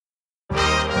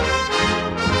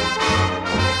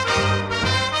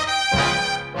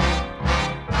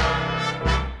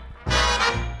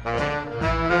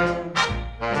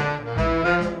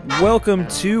Welcome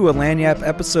to a Lagniappe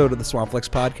episode of the Swampflix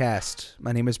podcast.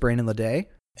 My name is Brandon Leday.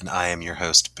 And I am your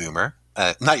host, Boomer.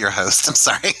 Not your host, I'm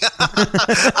sorry.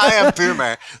 I am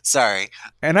Boomer. Sorry.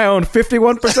 And I own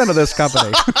 51% of this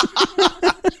company.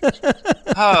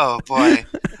 Oh, boy.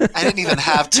 I didn't even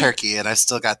have turkey, and I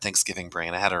still got Thanksgiving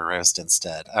brain. I had a roast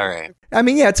instead. All right. I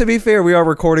mean, yeah, to be fair, we are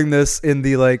recording this in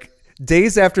the,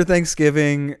 days after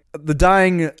Thanksgiving, the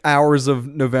dying hours of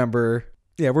November.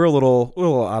 Yeah, we're a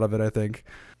little out of it, I think.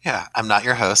 Yeah, I'm not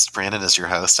your host. Brandon is your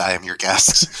host. I am your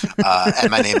guest. And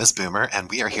my name is Boomer, and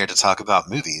we are here to talk about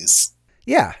movies.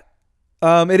 Yeah.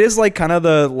 It is kind of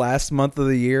the last month of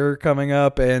the year coming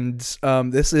up, and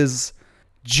this is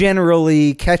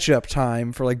generally catch-up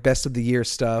time for best of the year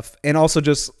stuff, and also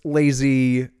just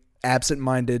lazy,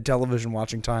 absent-minded television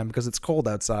watching time because it's cold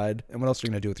outside, and what else are you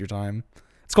going to do with your time?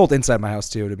 It's cold inside my house,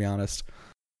 too, to be honest.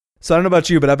 So I don't know about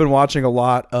you, but I've been watching a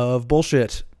lot of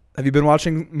bullshit. Have you been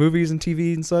watching movies and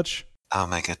TV and such? Oh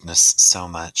my goodness, so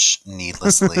much,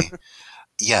 needlessly.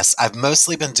 Yes, I've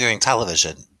mostly been doing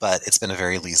television, but it's been a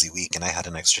very lazy week and I had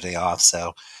an extra day off,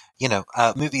 so,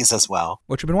 movies as well.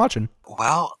 What you been watching?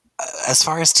 Well, as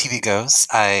far as TV goes,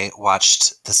 I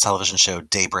watched this television show,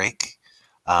 Daybreak,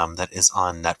 that is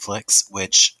on Netflix,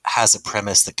 which has a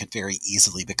premise that could very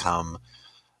easily become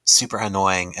super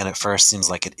annoying, and at first seems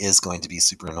like it is going to be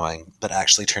super annoying, but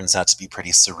actually turns out to be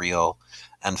pretty surreal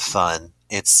and fun.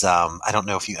 It's, I don't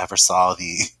know if you ever saw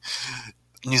the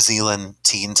New Zealand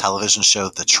teen television show,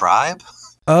 The Tribe.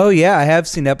 Oh, yeah, I have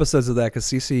seen episodes of that because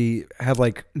Cece had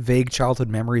vague childhood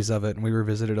memories of it, and we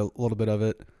revisited a little bit of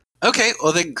it. Okay,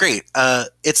 well then great.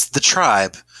 It's The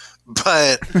Tribe,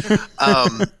 but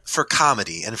for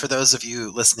comedy. And for those of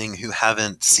you listening who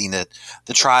haven't seen it,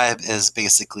 The Tribe is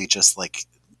basically just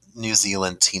New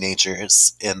Zealand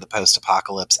teenagers in the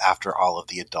post-apocalypse after all of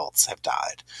the adults have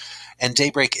died. And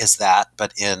Daybreak is that,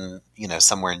 but in,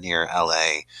 somewhere near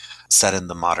LA, set in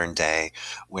the modern day,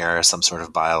 where some sort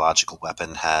of biological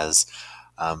weapon has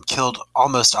killed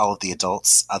almost all of the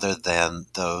adults other than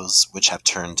those which have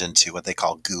turned into what they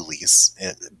call ghoulies.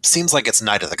 It seems like it's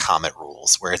Night of the Comet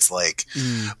rules, where it's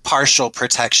partial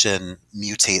protection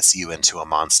mutates you into a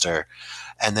monster.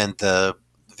 And then the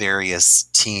various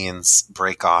teens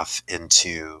break off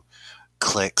into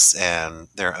cliques and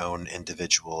their own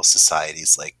individual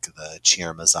societies, like the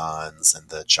cheermazons and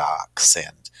the jocks,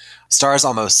 and stars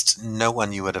almost no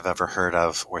one you would have ever heard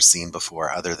of or seen before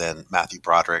other than Matthew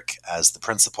Broderick as the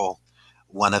principal.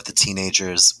 One of the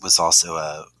teenagers was also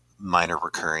a minor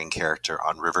recurring character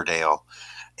on Riverdale,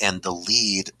 and the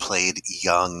lead played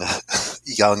young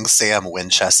Sam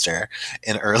Winchester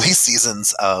in early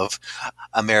seasons of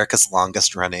America's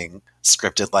longest running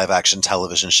scripted live action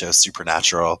television show,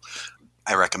 Supernatural.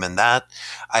 I recommend that.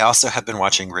 I also have been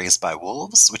watching Raised by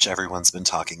Wolves, which everyone's been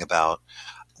talking about,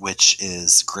 which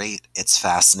is great. It's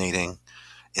fascinating.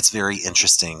 It's very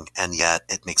interesting, and yet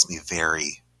it makes me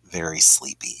very, very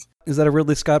sleepy. Is that a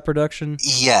Ridley Scott production?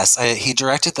 Yes, he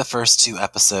directed the first 2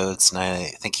 episodes, and I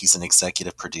think he's an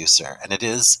executive producer. And it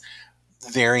is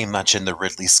very much in the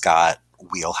Ridley Scott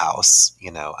wheelhouse,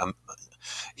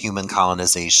 human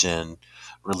colonization,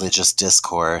 religious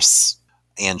discourse,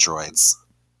 androids.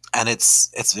 And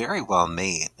it's very well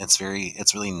made. It's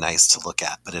really nice to look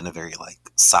at, but in a very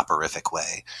soporific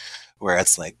way, where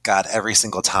it's God, every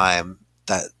single time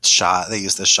that shot, they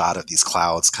use the shot of these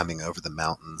clouds coming over the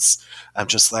mountains, I'm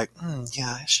just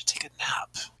yeah, I should take a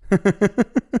nap.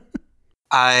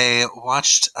 I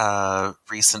watched a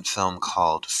recent film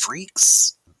called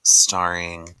Freaks,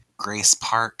 starring Grace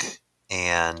Park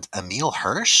and Emile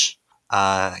Hirsch.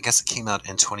 I guess it came out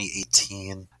in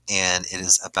 2018, and it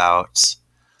is about,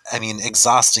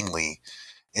 exhaustingly,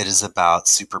 it is about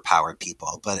superpowered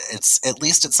people, but at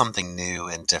least it's something new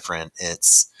and different.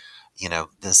 It's,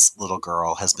 this little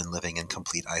girl has been living in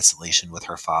complete isolation with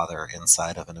her father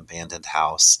inside of an abandoned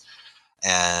house.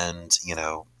 And,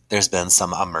 there's been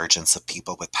some emergence of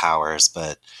people with powers,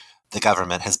 but the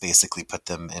government has basically put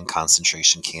them in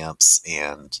concentration camps,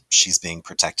 and she's being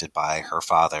protected by her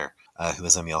father, who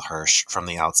is Emile Hirsch, from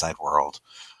the outside world,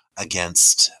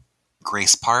 against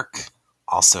Grace Park,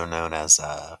 also known as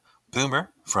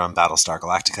Boomer from Battlestar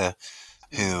Galactica,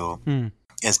 who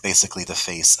is basically the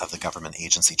face of the government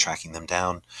agency tracking them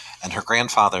down. And her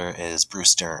grandfather is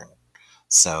Bruce Dern.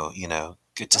 So,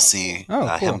 good to see cool.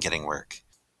 him getting work.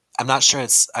 I'm not sure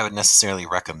I would necessarily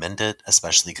recommend it,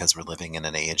 especially because we're living in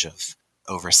an age of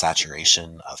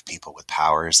oversaturation of people with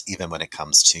powers, even when it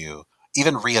comes to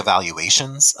even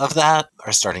reevaluations of that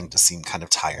are starting to seem kind of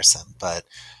tiresome. But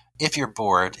if you're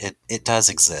bored, it does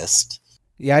exist.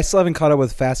 Yeah, I still haven't caught up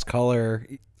with Fast Color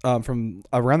from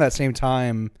around that same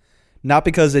time. Not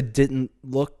because it didn't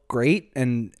look great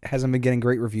and hasn't been getting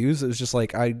great reviews. It was just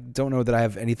like, I don't know that I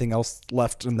have anything else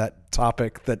left in that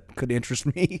topic that could interest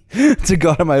me to go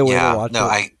out of my way to Yeah, watch no, it.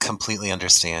 I completely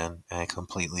understand. I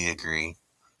completely agree.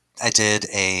 I did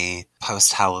a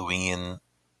post Halloween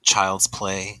Child's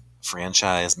Play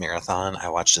franchise marathon. I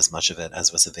watched as much of it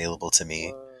as was available to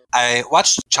me. I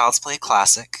watched Child's Play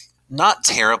Classic not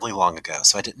terribly long ago,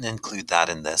 so I didn't include that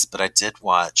in this, but I did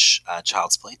watch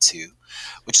Child's Play 2,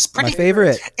 which is My pretty.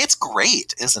 favorite. It's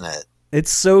great, isn't it?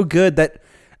 It's so good that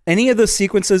any of the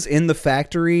sequences in the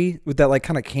factory with that like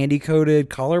kind of candy coated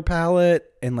color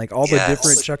palette and like all the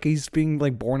different Chuckies being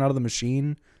like born out of the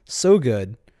machine, so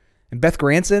good. And Beth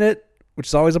Grant's in it, which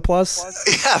is always a plus.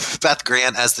 Yeah, Beth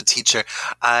Grant as the teacher.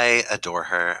 I adore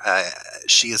her.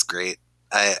 She is great.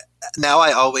 Now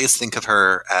I always think of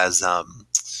her as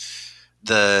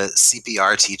the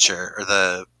CPR teacher or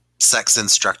the sex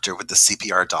instructor with the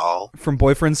CPR doll. From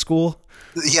Boyfriend School?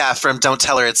 Yeah, from Don't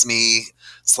Tell Her It's Me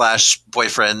 /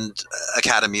 Boyfriend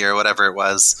Academy or whatever it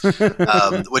was,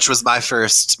 which was my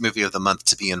first movie of the month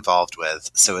to be involved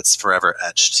with. So it's forever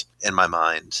etched in my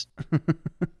mind.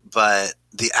 But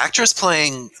the actress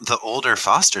playing the older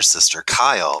foster sister,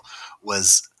 Kyle,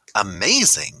 was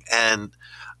amazing. And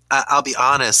I'll be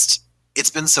honest, it's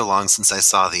been so long since I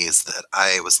saw these that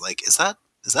I was like, is that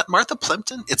Martha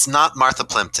Plimpton? It's not Martha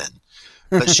Plimpton,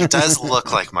 but she does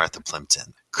look like Martha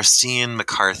Plimpton. Christine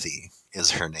McCarthy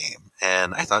is her name,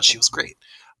 and I thought she was great.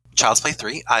 Child's Play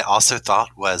 3, I also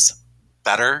thought was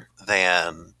better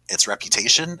than its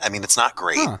reputation. I mean, it's not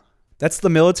great. Huh. That's the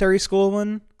military school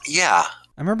one? Yeah.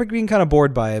 I remember being kind of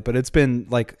bored by it, but it's been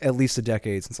like at least a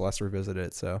decade since I last revisited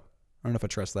it, so I don't know if I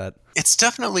trust that. It's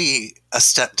definitely a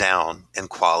step down in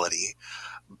quality,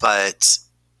 but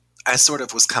I sort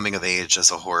of was coming of age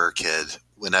as a horror kid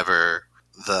whenever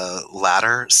the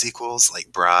latter sequels,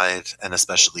 like Bride and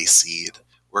especially Seed,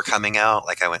 were coming out.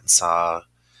 Like I went and saw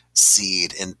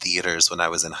Seed in theaters when I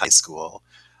was in high school.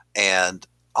 And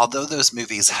although those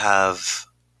movies have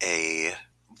a,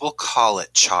 we'll call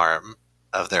it charm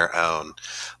of their own,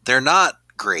 they're not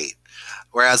great.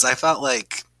 Whereas I felt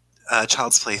like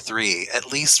Child's Play 3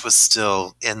 at least was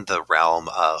still in the realm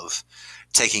of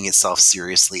taking itself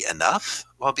seriously enough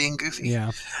while being goofy.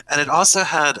 Yeah. And it also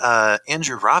had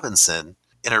Andrew Robinson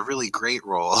in a really great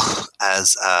role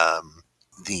as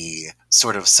the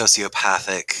sort of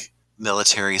sociopathic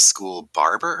military school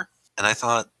barber. And I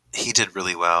thought he did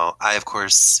really well. I, of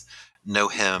course, know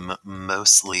him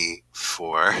mostly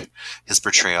for his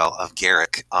portrayal of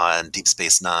Garrick on Deep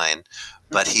Space Nine,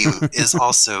 but he is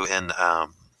also in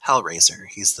Hellraiser.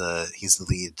 He's the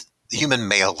lead, the human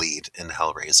male lead in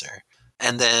Hellraiser.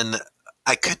 And then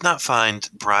I could not find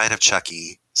Bride of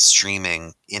Chucky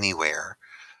streaming anywhere.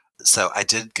 So I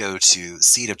did go to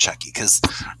Seed of Chucky because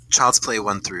Child's Play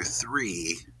 1 through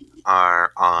 3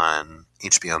 are on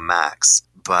HBO Max,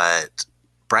 but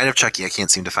Bride of Chucky I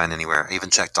can't seem to find anywhere. I even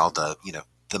checked all the,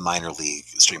 the minor league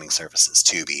streaming services,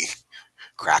 Tubi,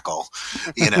 Crackle.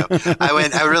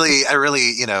 I really,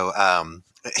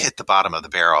 hit the bottom of the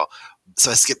barrel. So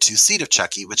I skipped to Seed of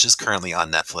Chucky, which is currently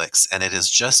on Netflix, and it is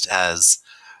just as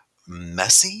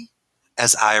messy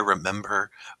as I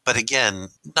remember, but again,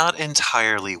 not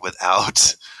entirely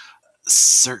without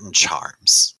certain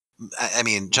charms. I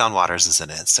mean, John Waters is in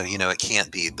it, so it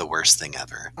can't be the worst thing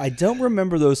ever. I don't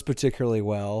remember those particularly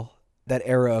well, that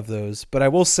era of those, but I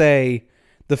will say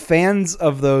the fans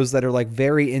of those that are like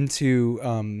very into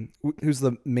who's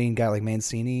the main guy, like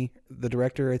Mancini, the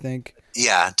director, I think.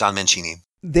 Yeah, Don Mancini.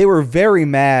 They were very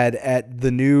mad at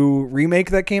the new remake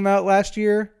that came out last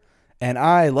year, and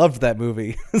I loved that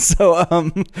movie. So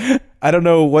I don't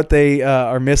know what they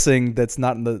are missing that's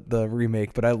not in the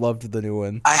remake, but I loved the new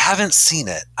one. I haven't seen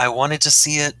it. I wanted to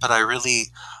see it, but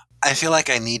I feel like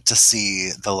I need to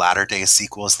see the latter day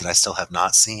sequels that I still have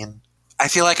not seen. I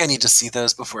feel like I need to see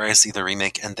those before I see the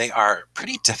remake, and they are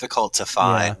pretty difficult to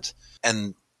find. Yeah.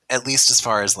 And at least as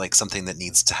far as like something that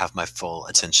needs to have my full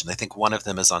attention. I think one of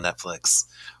them is on Netflix,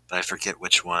 but I forget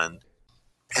which one.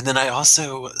 And then I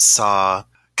also saw,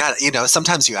 God,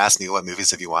 sometimes you ask me what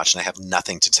movies have you watched, and I have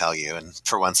nothing to tell you. And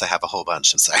for once, I have a whole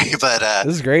bunch. I'm sorry, but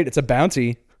this is great. It's a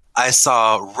bounty. I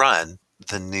saw Run,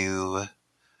 the new.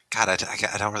 God,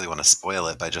 I don't really want to spoil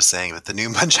it by just saying it. The new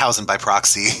Munchausen by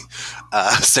proxy,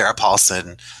 Sarah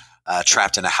Paulson,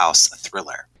 trapped in a house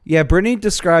thriller. Yeah, Brittany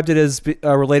described it as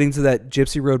relating to that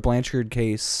Gypsy Road Blanchard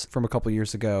case from a couple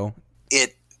years ago.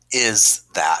 It is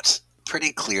that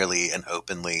pretty clearly and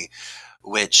openly,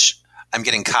 which I'm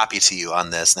getting copy to you on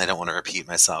this, and I don't want to repeat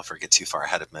myself or get too far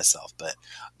ahead of myself, but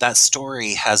that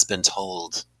story has been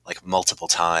told like multiple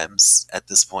times at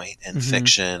this point in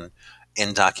fiction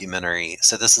in documentary.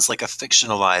 So this is like a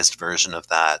fictionalized version of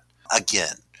that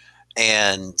again.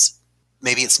 And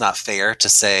maybe it's not fair to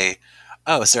say,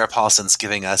 oh, Sarah Paulson's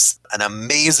giving us an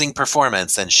amazing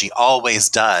performance, and she always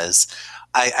does.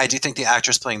 I do think the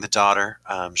actress playing the daughter,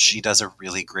 she does a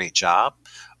really great job,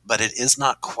 but it is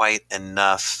not quite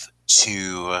enough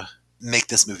to make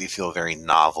this movie feel very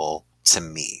novel to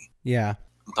me. Yeah.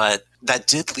 But that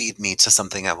did lead me to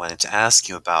something I wanted to ask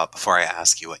you about before I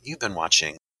ask you what you've been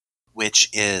watching, which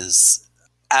is,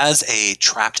 as a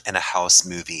trapped in a house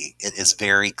movie, it is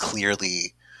very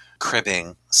clearly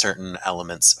cribbing certain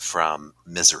elements from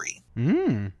Misery.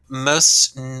 Mm.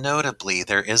 Most notably,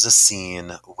 there is a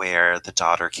scene where the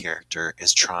daughter character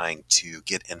is trying to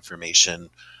get information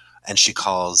and she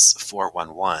calls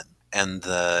 411. And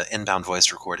the inbound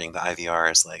voice recording, the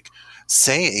IVR, is like,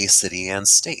 say a city and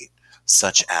state,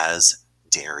 such as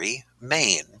Derry,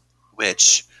 Maine,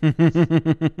 which,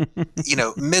 you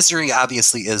know, Misery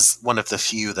obviously is one of the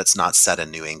few that's not set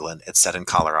in New England. It's set in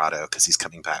Colorado because he's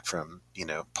coming back from, you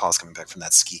know, Paul's coming back from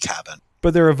that ski cabin.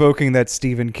 But they're evoking that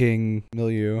Stephen King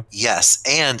milieu. Yes,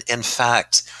 and in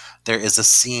fact, there is a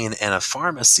scene in a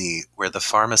pharmacy where the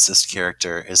pharmacist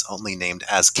character is only named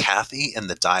as Kathy in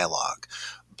the dialogue.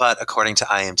 But according to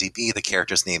IMDb, the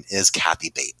character's name is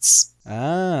Kathy Bates.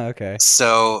 Ah, okay.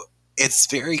 So it's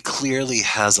very clearly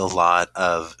has a lot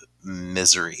of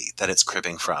Misery that it's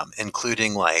cribbing from,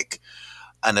 including like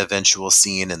an eventual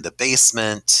scene in the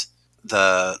basement,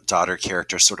 the daughter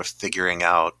character sort of figuring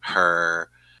out her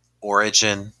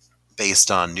origin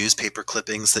based on newspaper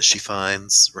clippings that she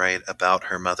finds, right, about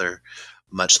her mother,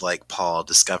 much like Paul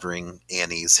discovering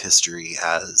Annie's history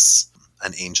as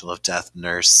an angel of death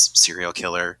nurse serial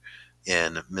killer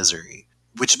in Misery.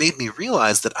 Which made me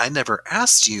realize that I never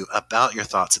asked you about your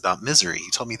thoughts about Misery.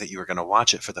 You told me that you were going to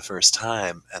watch it for the first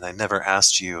time, and I never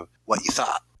asked you what you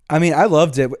thought. I mean, I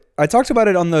loved it. I talked about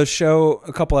it on the show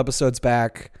a couple episodes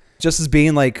back, just as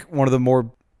being like one of the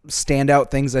more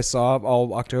standout things I saw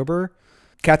all October.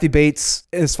 Kathy Bates,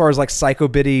 as far as like Psycho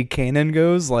Biddy Kanan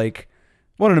goes, like,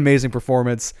 what an amazing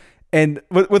performance. And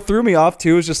what threw me off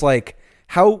too is just like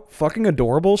how fucking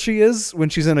adorable she is when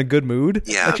she's in a good mood.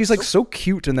 Yeah. Like, she's like so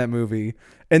cute in that movie.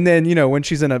 And then, you know, when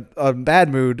she's in a bad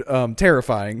mood,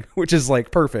 terrifying, which is like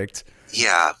perfect.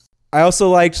 Yeah. I also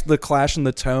liked the clash in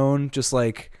the tone, just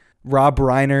like Rob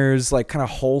Reiner's like kind of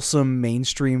wholesome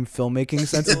mainstream filmmaking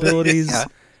sensibilities. Yeah.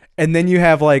 And then you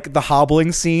have like the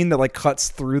hobbling scene that like cuts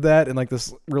through that in like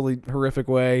this really horrific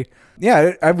way.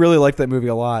 Yeah, I really liked that movie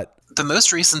a lot. The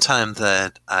most recent time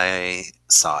that I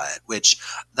saw it, which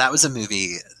that was a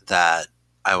movie that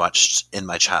I watched in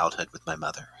my childhood with my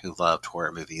mother, who loved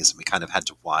horror movies, and we kind of had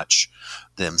to watch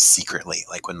them secretly,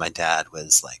 like when my dad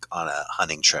was like on a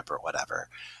hunting trip or whatever.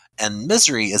 And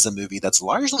Misery is a movie that's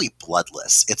largely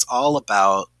bloodless. It's all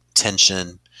about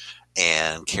tension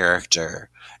and character.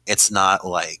 It's not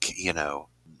like, you know,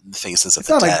 Faces of It's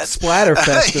the not Dead. like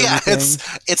Splatterfest or Yeah,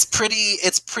 anything.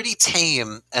 it's pretty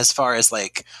tame as far as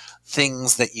like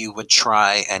things that you would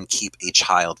try and keep a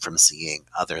child from seeing,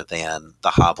 other than the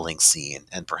hobbling scene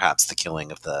and perhaps the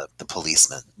killing of the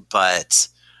policeman. But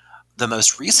the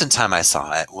most recent time I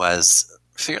saw it was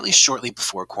fairly shortly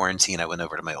before quarantine. I went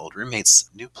over to my old roommate's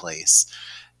new place,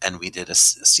 and we did a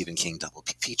Stephen King double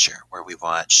feature where we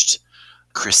watched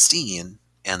Christine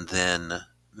and then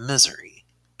Misery.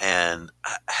 And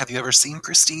have you ever seen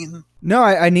Christine? No,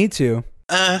 I need to.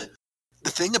 The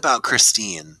thing about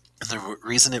Christine, the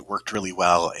reason it worked really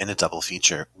well in a double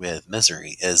feature with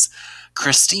Misery, is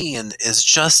Christine is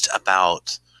just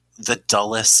about the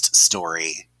dullest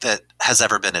story that has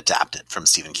ever been adapted from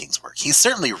Stephen King's work. He's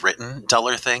certainly written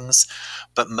duller things,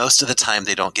 but most of the time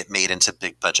they don't get made into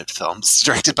big budget films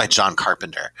directed by John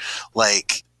Carpenter.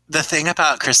 Like, the thing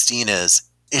about Christine is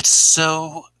it's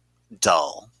so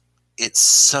dull. It's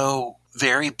so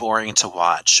very boring to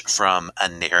watch from a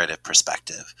narrative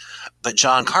perspective. But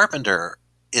John Carpenter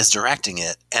is directing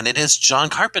it, and it is John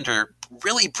Carpenter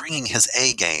really bringing his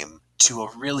A game to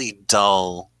a really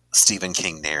dull Stephen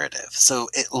King narrative. So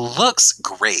it looks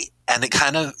great, and it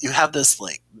kind of, you have this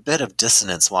like bit of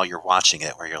dissonance while you're watching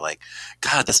it where you're like,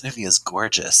 God, this movie is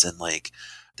gorgeous, and like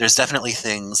there's definitely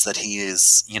things that he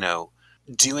is, you know,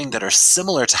 doing that are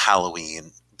similar to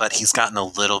Halloween, but he's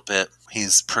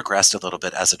progressed a little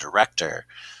bit as a director,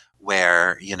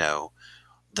 where, you know,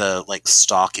 the like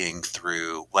stalking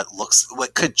through what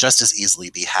could just as easily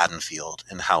be Haddonfield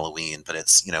in Halloween, but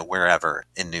it's, you know, wherever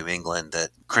in New England that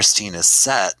Christine is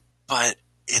set, but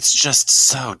it's just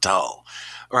so dull.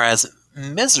 Whereas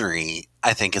Misery,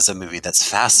 I think, is a movie that's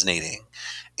fascinating,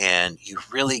 and you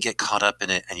really get caught up in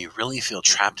it, and you really feel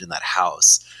trapped in that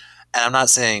house. And I'm not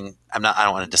saying I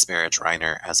don't want to disparage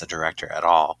Reiner as a director at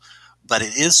all, but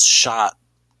it is shot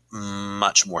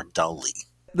much more dully.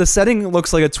 The setting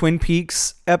looks like a Twin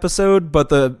Peaks episode, but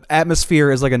the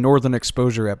atmosphere is like a Northern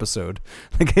Exposure episode.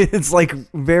 Like it's like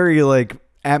very like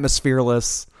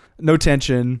atmosphereless, no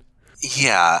tension.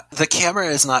 Yeah, the camera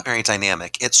is not very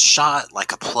dynamic. It's shot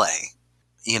like a play,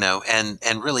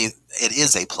 and really it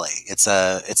is a play. It's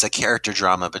a character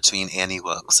drama between Annie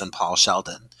Wilkes and Paul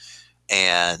Sheldon,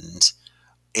 and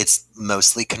it's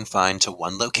mostly confined to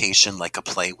one location like a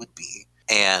play would be.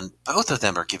 And both of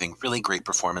them are giving really great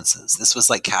performances. This was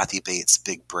like Kathy Bates'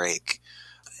 big break,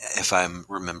 if I'm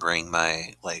remembering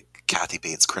my Kathy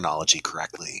Bates chronology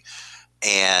correctly.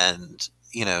 And,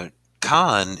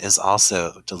 Khan is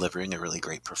also delivering a really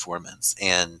great performance.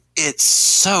 And it's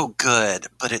so good,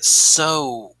 but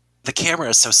the camera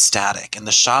is so static and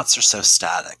the shots are so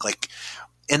static. Like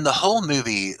in the whole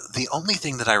movie, the only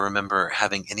thing that I remember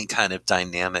having any kind of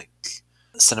dynamic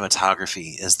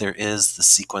cinematography is there is the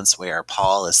sequence where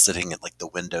Paul is sitting at like the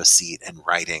window seat and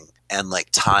writing, and like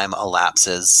time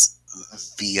elapses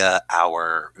via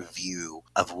our view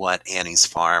of what Annie's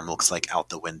farm looks like out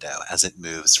the window as it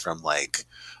moves from like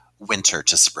winter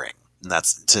to spring. And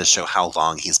that's to show how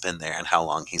long he's been there and how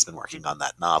long he's been working on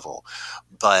that novel.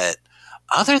 But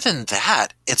other than that,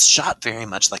 it's shot very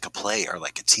much like a play or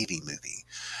like a TV movie.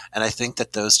 And I think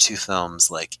that those two films,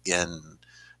 like in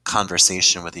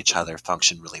conversation with each other,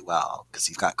 function really well, because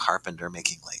you've got Carpenter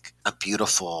making like a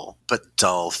beautiful but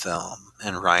dull film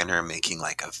and Reiner making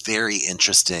like a very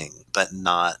interesting but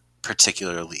not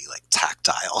particularly like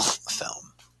tactile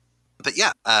film. But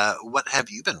yeah, what have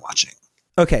you been watching?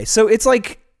 Okay, so it's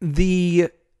like the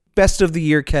best of the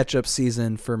year catch-up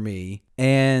season for me,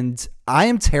 and I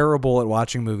am terrible at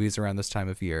watching movies around this time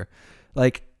of year.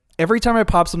 Like every time I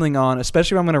pop something on,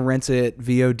 especially if I'm going to rent it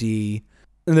VOD,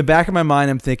 in the back of my mind,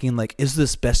 I'm thinking, like, is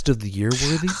this best of the year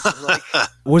worthy? Like,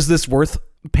 was this worth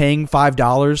paying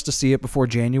 $5 to see it before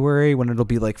January when it'll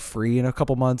be, like, free in a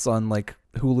couple months on, like,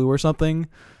 Hulu or something?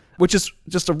 Which is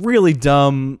just a really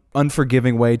dumb,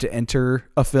 unforgiving way to enter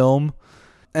a film.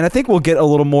 And I think we'll get a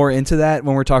little more into that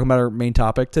when we're talking about our main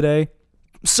topic today.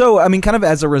 So, I mean, kind of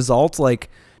as a result,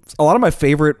 like, a lot of my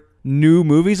favorite new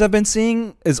movies I've been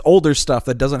seeing is older stuff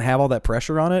that doesn't have all that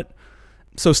pressure on it.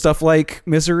 So stuff like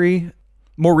Misery.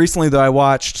 More recently, though, I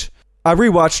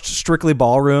rewatched Strictly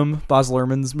Ballroom, Baz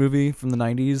Luhrmann's movie from the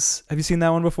 90s. Have you seen that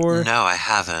one before? No, I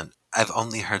haven't. I've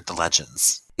only heard the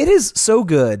legends. It is so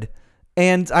good.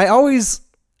 And I always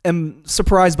am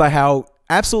surprised by how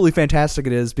absolutely fantastic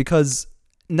it is, because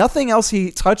nothing else he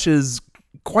touches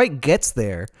quite gets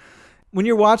there. When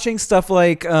you're watching stuff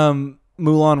like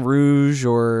Moulin Rouge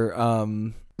or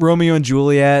Romeo and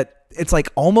Juliet, it's like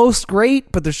almost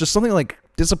great, but there's just something like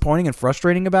disappointing and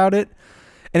frustrating about it.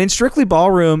 And in Strictly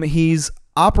Ballroom, he's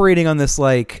operating on this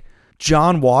like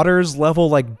John Waters level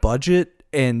like budget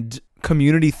and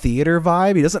community theater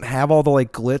vibe. He doesn't have all the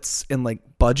like glitz and like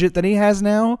budget that he has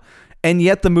now. And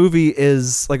yet the movie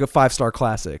is like a 5-star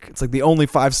classic. It's like the only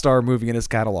 5-star movie in his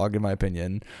catalog, in my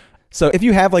opinion. So if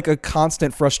you have like a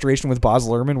constant frustration with Baz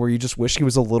Luhrmann where you just wish he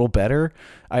was a little better,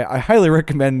 I highly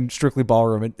recommend Strictly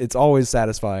Ballroom. It's always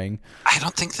satisfying. I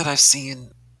don't think that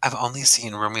I've only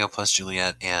seen Romeo plus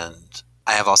Juliet, and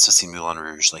I have also seen Moulin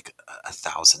Rouge like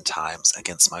 1,000 times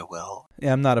against my will.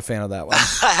 Yeah, I'm not a fan of that one.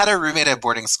 I had a roommate at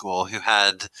boarding school who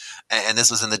had, and this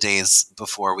was in the days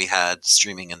before we had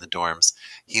streaming in the dorms,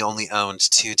 he only owned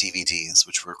 2 DVDs,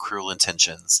 which were Cruel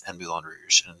Intentions and Moulin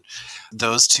Rouge. And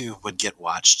those two would get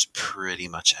watched pretty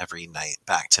much every night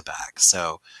back to back.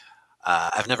 So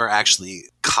I've never actually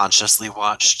consciously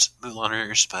watched Moulin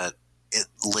Rouge, but it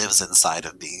lives inside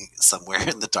of me somewhere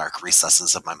in the dark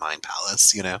recesses of my mind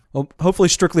palace, Well, hopefully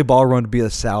Strictly Ballroom would be a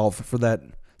salve for that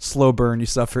slow burn you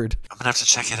suffered. I'm going to have to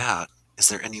check it out. Is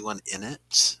there anyone in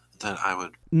it that I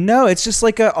would... No, it's just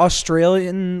like a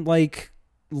Australian, like,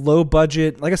 low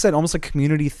budget, like I said, almost like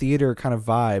community theater kind of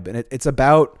vibe. And it's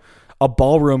about a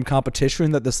ballroom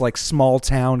competition that this, like, small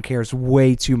town cares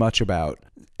way too much about.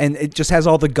 And it just has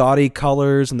all the gaudy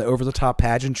colors and the over-the-top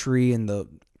pageantry and the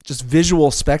just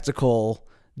visual spectacle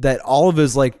that all of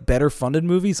his like better funded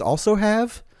movies also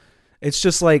have. It's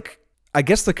just like, I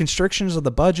guess the constrictions of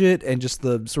the budget and just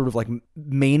the sort of like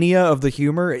mania of the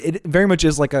humor. It very much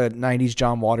is like a 90s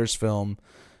John Waters film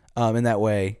in that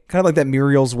way. Kind of like that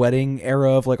Muriel's Wedding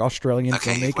era of like Australian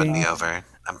filmmaking. You've won me over.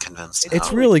 I'm convinced.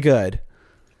 It's really good.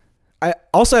 I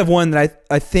also have one that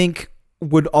I think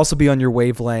would also be on your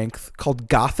wavelength called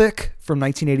Gothic from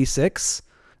 1986.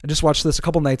 I just watched this a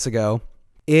couple nights ago.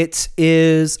 It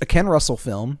is a Ken Russell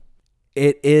film.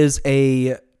 It is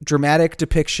a dramatic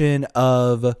depiction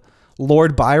of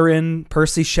Lord Byron,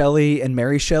 Percy Shelley, and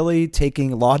Mary Shelley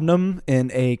taking laudanum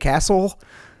in a castle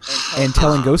and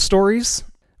telling ghost stories,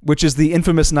 which is the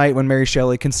infamous night when Mary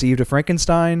Shelley conceived a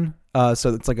Frankenstein.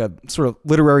 So it's like a sort of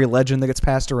literary legend that gets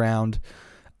passed around.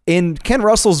 In Ken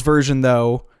Russell's version,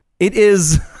 though, it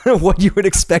is what you would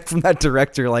expect from that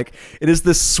director. Like, it is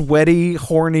this sweaty,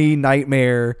 horny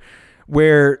nightmare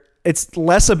where it's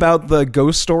less about the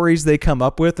ghost stories they come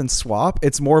up with and swap.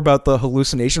 It's more about the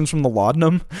hallucinations from the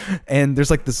laudanum. And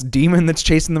there's like this demon that's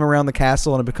chasing them around the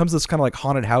castle, and it becomes this kind of like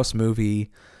haunted house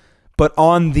movie, but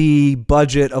on the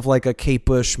budget of like a Kate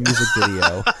Bush music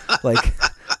video. Like,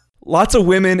 lots of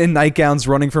women in nightgowns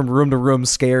running from room to room,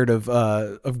 scared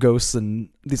of ghosts and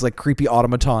these like creepy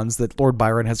automatons that Lord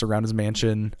Byron has around his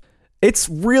mansion. It's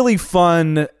really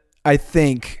fun, I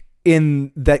think,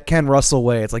 in that Ken Russell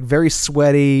way. It's like very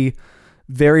sweaty,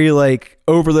 very like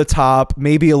over the top,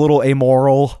 maybe a little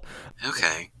amoral.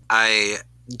 Okay. I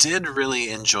did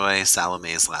really enjoy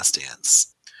Salome's Last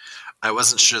Dance. I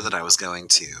wasn't sure that I was going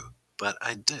to, but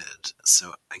I did.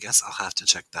 So I guess I'll have to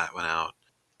check that one out.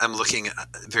 I'm looking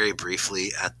very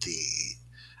briefly at the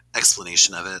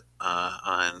explanation of it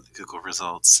on Google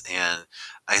results, and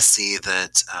I see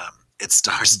that it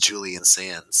stars Julian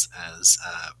Sands as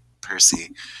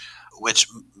Percy, which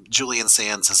Julian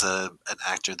Sands is an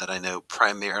actor that I know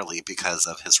primarily because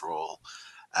of his role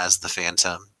as the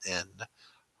Phantom in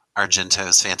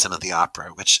Argento's Phantom of the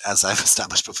Opera, which, as I've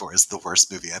established before, is the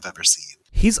worst movie I've ever seen.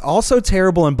 He's also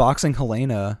terrible in Boxing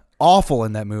Helena. Awful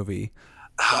in that movie.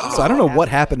 So I don't know what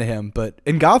happened to him, but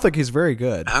in Gothic, he's very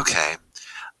good. Okay.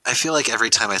 I feel like every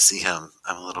time I see him,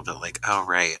 I'm a little bit like, oh,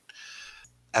 right.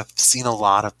 I've seen a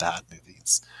lot of bad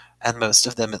movies, and most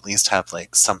of them at least have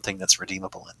like something that's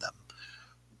redeemable in them.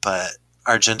 But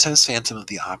Argento's Phantom of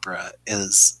the Opera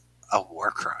is a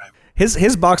war crime.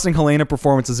 His Boxing Helena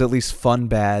performance is at least fun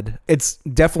bad. It's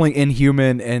definitely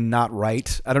inhuman and not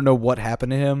right. I don't know what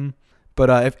happened to him,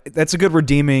 but that's a good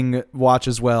redeeming watch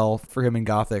as well for him in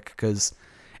Gothic, because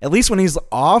at least when he's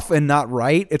off and not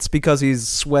right, it's because he's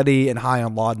sweaty and high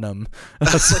on laudanum.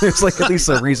 So there's like at least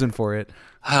a reason for it.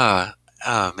 Oh,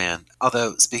 man.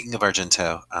 Although, speaking of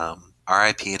Argento,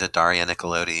 R.I.P. to Daria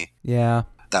Nicolodi. Yeah.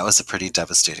 That was a pretty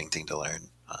devastating thing to learn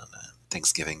on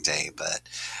Thanksgiving Day, but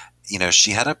you know,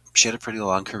 she had a pretty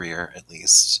long career, at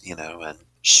least, you know, and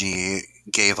she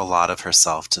gave a lot of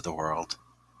herself to the world.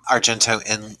 Argento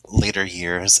in later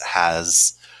years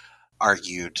has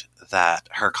argued that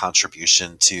her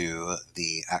contribution to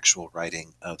the actual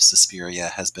writing of Suspiria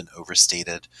has been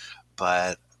overstated,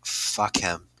 but fuck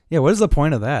him. Yeah, what is the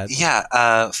point of that?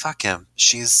 Yeah, fuck him.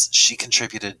 She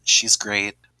contributed. She's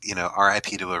great. You know,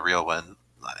 R.I.P. to a real one.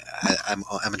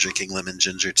 I'm drinking lemon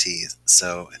ginger tea,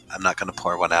 so I'm not going to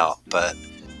pour one out. But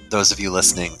those of you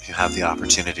listening who have the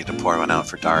opportunity to pour one out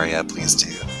for Daria, please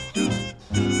do.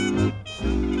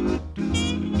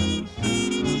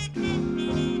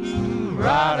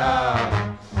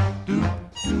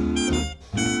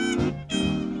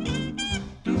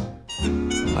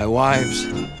 My wives,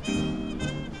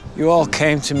 you all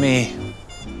came to me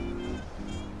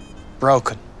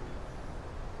broken,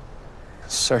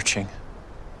 searching,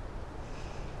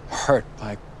 hurt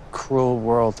by a cruel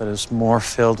world that is more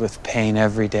filled with pain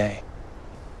every day.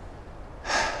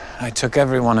 I took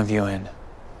every one of you in.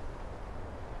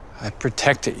 I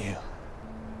protected you.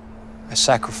 I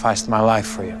sacrificed my life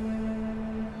for you.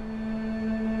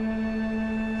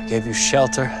 I gave you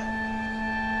shelter.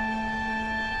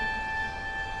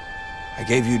 I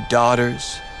gave you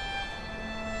daughters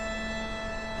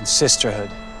and sisterhood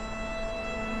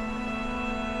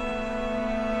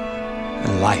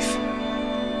and life.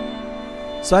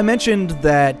 So I mentioned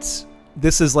that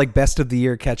this is like best of the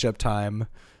year catch-up time,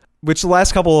 which the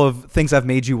last couple of things I've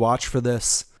made you watch for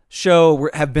this show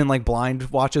have been like blind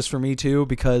watches for me too,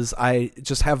 because I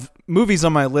just have movies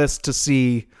on my list to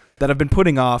see that I've been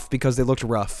putting off because they looked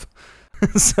rough.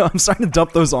 So I'm starting to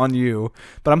dump those on you,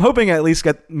 but I'm hoping I at least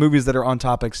get movies that are on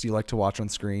topics you like to watch on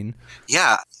screen.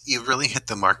 Yeah, you really hit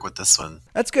the mark with this one.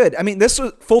 That's good. I mean, this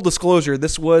was, full disclosure,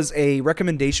 this was a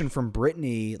recommendation from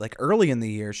Brittany, like early in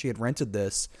the year. She had rented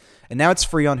this, and now it's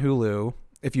free on Hulu,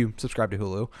 if you subscribe to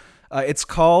Hulu. It's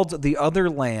called The Other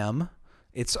Lamb.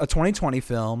 It's a 2020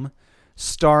 film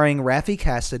starring Raffi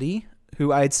Cassidy,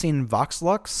 who I had seen in Vox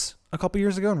Lux a couple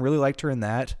years ago and really liked her in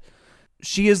that.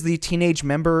 She is the teenage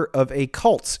member of a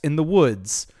cult in the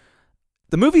woods.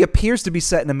 The movie appears to be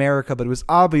set in America, but it was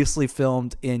obviously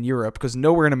filmed in Europe because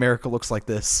nowhere in America looks like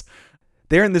this.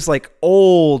 They're in this like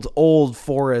old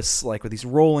forest, like with these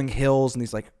rolling hills and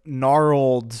these like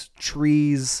gnarled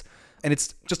trees. And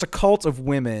it's just a cult of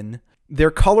women.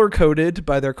 They're color coded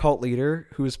by their cult leader,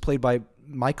 who is played by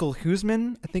Michael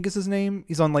Huseman, I think is his name.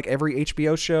 He's on like every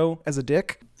HBO show as a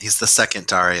dick. He's the second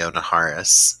Dario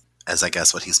Naharis, as I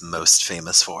guess what he's most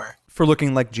famous for. For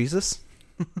looking like Jesus?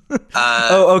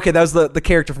 Oh, okay. That was the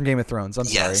character from Game of Thrones. I'm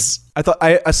yes. sorry.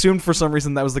 I assumed for some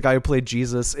reason that was the guy who played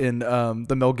Jesus in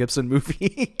the Mel Gibson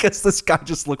movie because this guy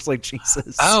just looks like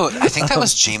Jesus. Oh, I think that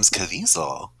was James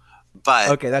Caviezel. But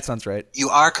okay, that sounds right. You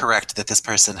are correct that this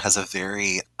person has a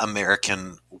very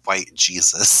American white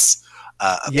Jesus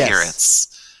appearance.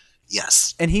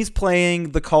 Yes. And he's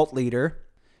playing the cult leader.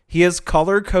 He has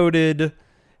color-coded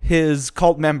his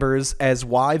cult members as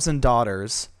wives and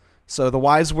daughters. So the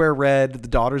wives wear red, the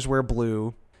daughters wear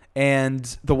blue,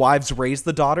 and the wives raise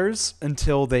the daughters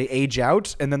until they age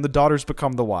out, and then the daughters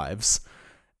become the wives.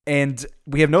 And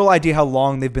we have no idea how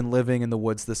long they've been living in the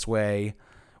woods this way.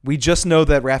 We just know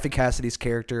that Raffi Cassidy's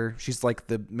character, she's like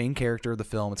the main character of the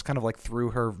film. It's kind of like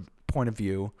through her point of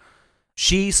view.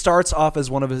 She starts off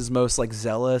as one of his most like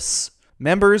zealous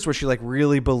members, where she like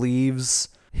really believes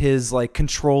his like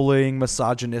controlling,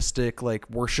 misogynistic, like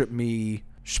worship me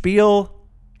spiel,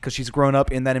 because she's grown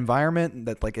up in that environment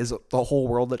that like is the whole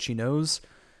world that she knows.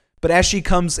 But as she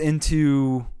comes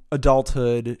into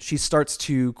adulthood, she starts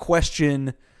to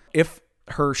question if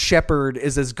her shepherd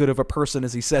is as good of a person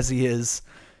as he says he is.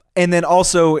 And then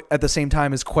also at the same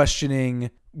time is questioning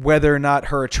whether or not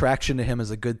her attraction to him is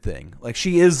a good thing. Like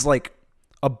she is like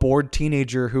a bored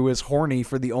teenager who is horny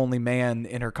for the only man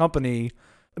in her company,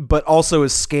 but also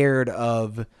is scared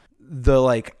of the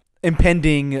like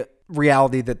impending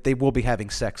reality that they will be having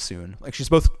sex soon. Like she's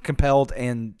both compelled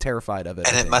and terrified of it.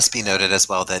 And it must be noted as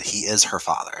well that he is her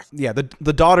father. Yeah,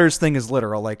 the daughter's thing is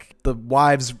literal. Like the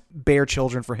wives bear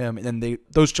children for him, and then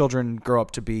those children grow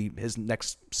up to be his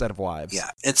next set of wives. Yeah,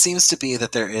 it seems to be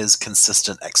that there is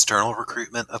consistent external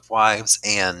recruitment of wives,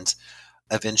 and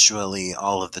eventually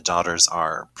all of the daughters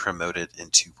are promoted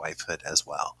into wifehood as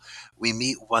well. We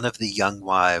meet one of the young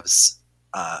wives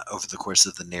over the course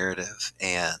of the narrative,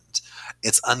 and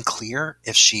it's unclear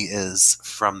if she is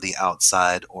from the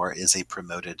outside or is a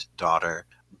promoted daughter,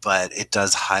 but it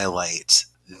does highlight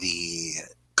the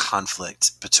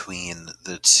conflict between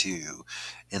the two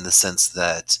in the sense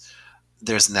that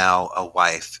there's now a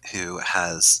wife who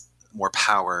has more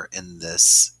power in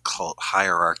this cult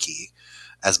hierarchy,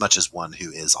 as much as one who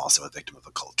is also a victim of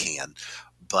a cult can,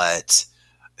 but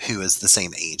who is the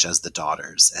same age as the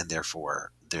daughters, and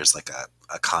therefore there's like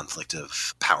a conflict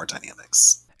of power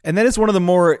dynamics. And that is one of the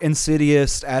more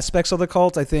insidious aspects of the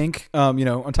cult, I think,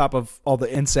 on top of all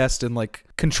the incest and like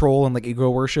control and like ego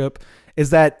worship, is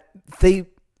that they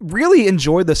really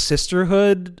enjoy the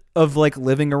sisterhood of like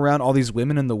living around all these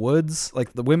women in the woods.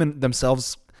 Like the women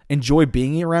themselves enjoy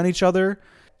being around each other,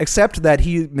 except that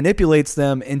he manipulates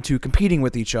them into competing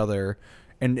with each other.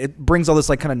 And it brings all this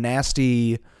like kind of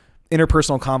nasty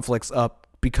interpersonal conflicts up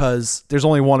because there's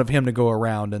only one of him to go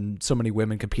around and so many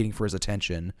women competing for his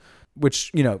attention,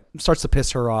 which, starts to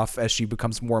piss her off as she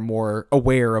becomes more and more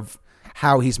aware of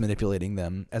how he's manipulating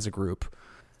them as a group.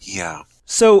 Yeah.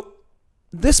 So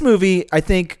this movie, I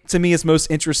think, to me is most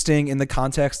interesting in the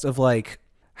context of like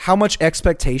how much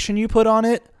expectation you put on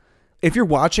it. If you're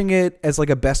watching it as like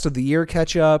a best of the year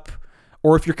catch up,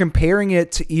 or if you're comparing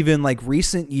it to even like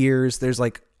recent years, there's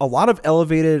like a lot of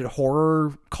elevated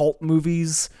horror cult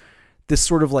movies this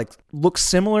sort of like looks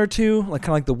similar to, like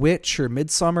kind of like The Witch or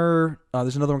Midsummer.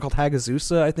 There's another one called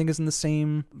Hagazusa, I think is in the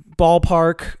same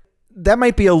ballpark. That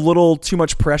might be a little too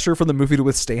much pressure for the movie to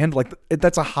withstand. Like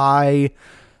that's a high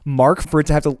mark for it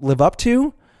to have to live up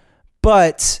to.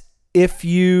 But if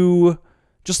you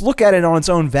just look at it on its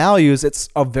own values, it's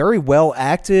a very well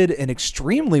acted and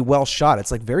extremely well shot.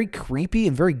 It's like very creepy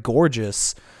and very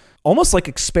gorgeous. Almost like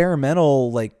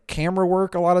experimental like camera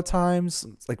work a lot of times.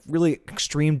 It's like really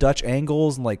extreme Dutch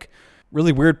angles and like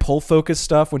really weird pull focus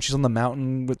stuff when she's on the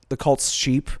mountain with the cult's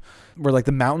sheep, where like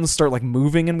the mountains start like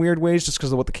moving in weird ways just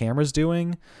because of what the camera's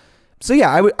doing. So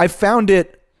yeah, I found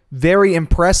it very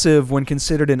impressive when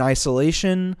considered in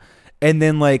isolation, and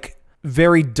then like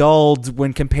very dulled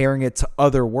when comparing it to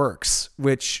other works,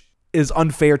 which is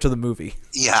unfair to the movie.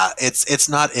 Yeah, it's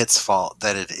not its fault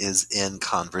that it is in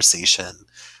conversation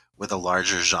with a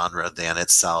larger genre than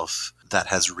itself that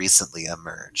has recently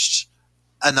emerged.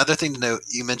 Another thing to note,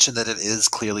 you mentioned that it is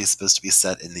clearly supposed to be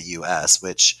set in the US,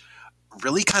 which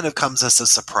really kind of comes as a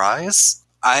surprise.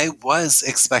 I was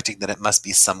expecting that it must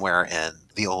be somewhere in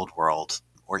the old world,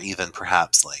 or even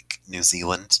perhaps like New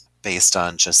Zealand, based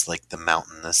on just like the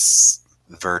mountainous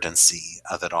verdancy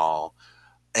of it all,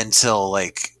 until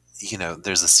like,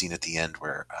 there's a scene at the end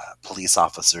where police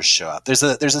officers show up. There's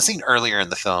a scene earlier in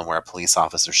the film where a police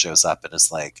officer shows up and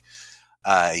is like,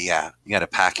 Yeah, you got to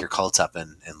pack your cult up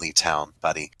and leave town,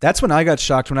 buddy. That's when I got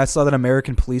shocked when I saw that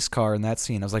American police car in that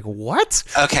scene. I was like, what?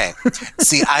 Okay.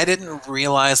 See, I didn't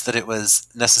realize that it was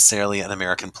necessarily an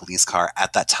American police car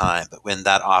at that time, but when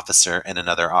that officer and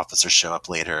another officer show up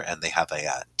later and they have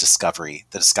a discovery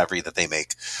that they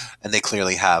make, and they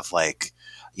clearly have like,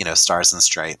 stars and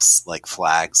stripes, like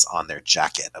flags on their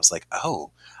jacket. I was like,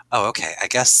 oh, okay. I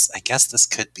guess this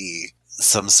could be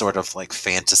some sort of like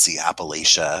fantasy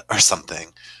Appalachia or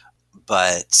something.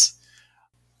 But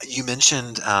you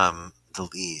mentioned the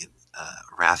lead,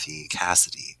 Raffi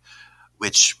Cassidy,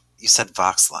 which you said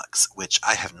Vox Lux, which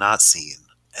I have not seen.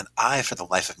 And I, for the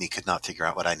life of me, could not figure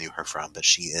out what I knew her from. But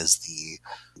she is the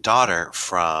daughter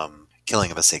from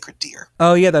Killing of a Sacred Deer.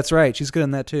 Oh, yeah, that's right. She's good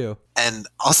in that, too. And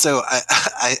also,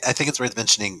 I think it's worth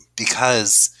mentioning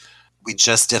because we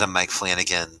just did a Mike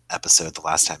Flanagan episode the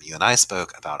last time you and I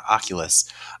spoke about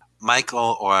Oculus.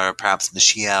 Michael, or perhaps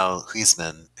Michiel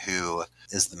Huisman, who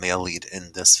is the male lead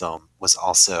in this film, was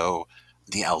also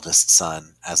the eldest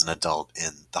son as an adult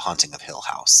in The Haunting of Hill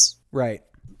House. Right.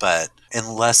 But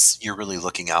unless you're really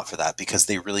looking out for that, because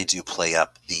they really do play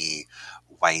up the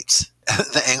white,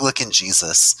 the Anglican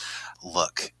Jesus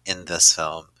look in this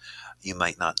film, you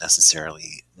might not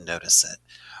necessarily notice it.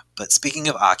 But speaking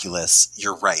of Oculus,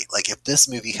 you're right. Like, if this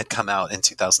movie had come out in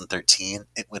 2013,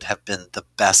 it would have been the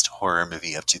best horror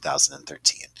movie of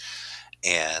 2013.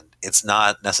 And it's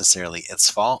not necessarily its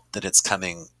fault that it's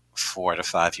coming 4 to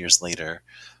 5 years later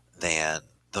than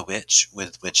The Witch,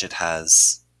 with which it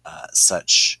has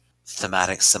such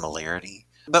thematic similarity.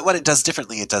 But what it does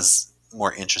differently, it does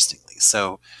more interestingly.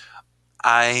 So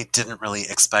I didn't really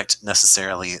expect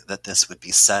necessarily that this would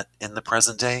be set in the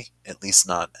present day, at least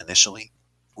not initially.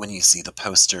 When you see the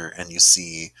poster and you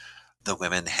see the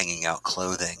women hanging out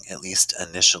clothing, at least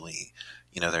initially,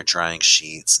 they're drying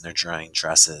sheets and they're drying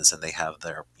dresses and they have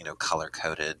their,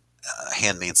 color-coded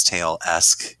Handmaid's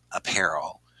Tale-esque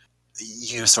apparel.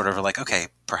 You sort of are like, okay,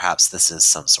 perhaps this is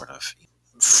some sort of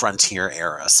frontier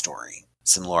era story,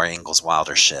 some Laura Ingalls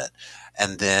Wilder shit.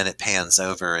 And then it pans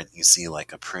over and you see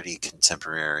like a pretty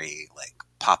contemporary like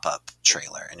pop-up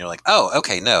trailer and you're like, oh,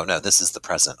 okay, no, this is the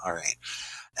present. All right.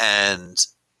 And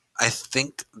I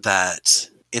think that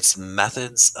its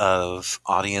methods of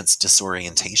audience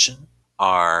disorientation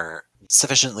are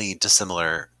sufficiently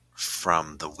dissimilar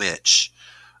from The Witch,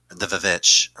 The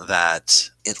Vivitch, that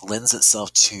it lends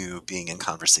itself to being in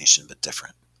conversation but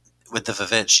different. With The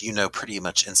Vivitch, you know pretty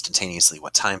much instantaneously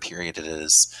what time period it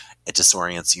is. It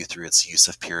disorients you through its use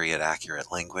of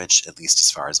period-accurate language, at least as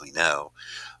far as we know,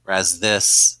 whereas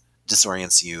this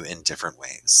disorients you in different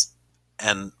ways.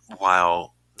 And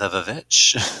while The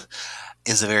Vivitch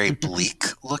is a very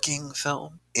bleak-looking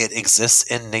film, it exists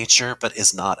in nature but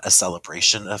is not a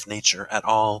celebration of nature at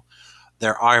all.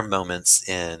 There are moments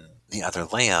in The Other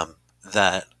Lamb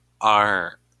that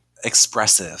are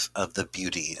expressive of the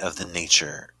beauty of the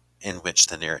nature in which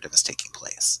the narrative is taking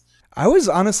place. I was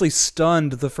honestly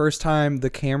stunned the first time the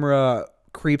camera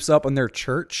creeps up on their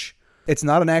church. It's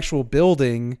not an actual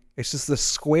building. It's just the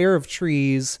square of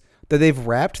trees that they've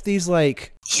wrapped these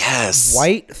like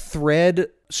white thread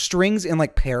strings in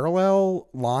like parallel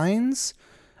lines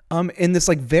in this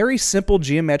like very simple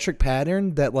geometric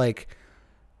pattern that like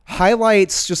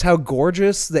highlights just how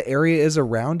gorgeous the area is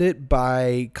around it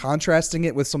by contrasting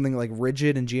it with something like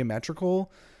rigid and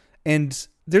geometrical. And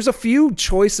there's a few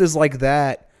choices like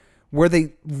that where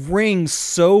they wring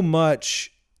so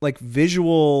much like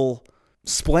visual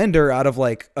splendor out of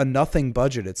like a nothing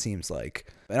budget, it seems like.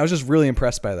 And I was just really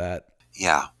impressed by that.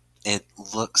 Yeah, it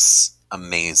looks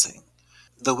amazing.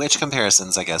 The Witch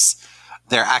comparisons, I guess,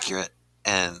 they're accurate,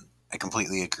 and I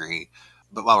completely agree.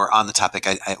 But while we're on the topic,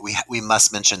 we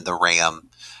must mention the ram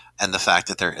and the fact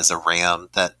that there is a ram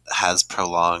that has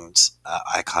prolonged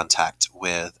eye contact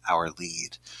with our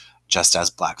lead, just as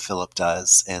Black Phillip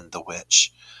does in The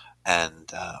Witch.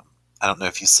 And I don't know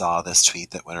if you saw this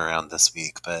tweet that went around this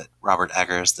week, but Robert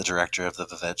Eggers, the director of The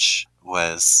Vivitch,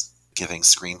 was giving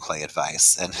screenplay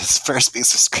advice. And his first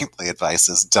piece of screenplay advice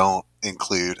is don't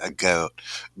include a goat.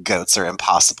 Goats are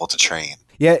impossible to train.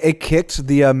 Yeah, it kicked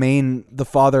the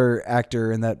father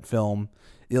actor in that film.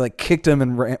 It like kicked him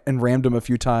and rammed him a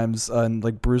few times and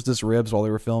like bruised his ribs while they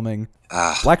were filming.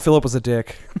 Black Phillip was a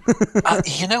dick.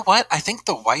 You know what? I think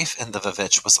the wife in The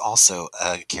Vivitch was also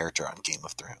a character on Game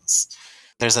of Thrones.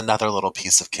 There's another little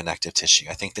piece of connective tissue.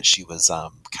 I think that she was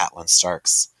Catelyn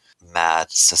Stark's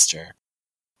mad sister.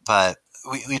 But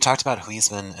we talked about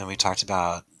Huisman and we talked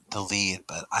about the lead,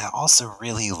 but I also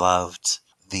really loved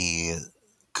the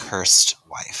cursed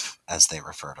wife, as they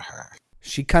refer to her.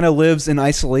 She kind of lives in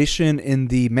isolation in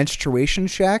the menstruation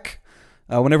shack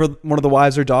Whenever one of the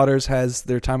wives or daughters has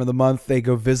their time of the month, they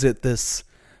go visit this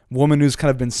woman who's kind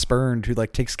of been spurned, who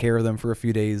like takes care of them for a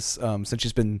few days since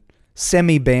she's been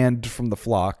semi-banned from the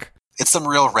flock. It's some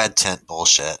real red tent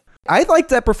bullshit. I liked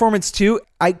that performance too.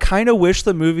 I kind of wish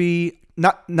the movie,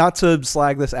 not to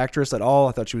slag this actress at all,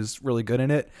 I thought she was really good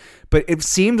in it, but it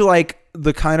seemed like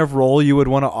the kind of role you would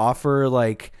want to offer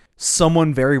like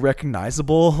someone very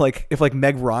recognizable, like if like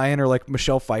Meg Ryan or like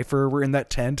Michelle Pfeiffer were in that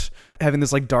tent having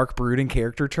this like dark brooding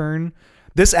character turn.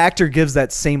 This actor gives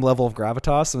that same level of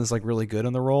gravitas and is like really good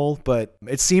in the role, but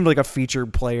it seemed like a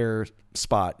featured player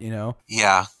spot, you know?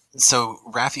 Yeah. So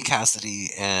Raffi Cassidy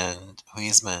and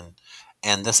Huisman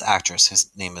and this actress,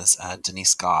 whose name is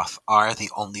Denise Goff, are the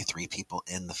only three people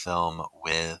in the film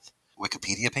with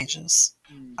Wikipedia pages.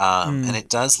 And it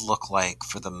does look like,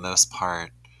 for the most part,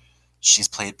 she's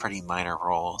played pretty minor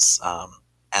roles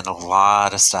and a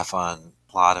lot of stuff on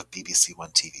a lot of BBC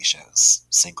One TV shows,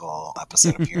 single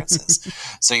episode appearances.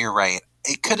 So you're right.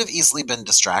 It could have easily been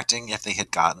distracting if they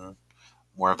had gotten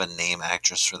more of a name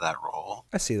actress for that role.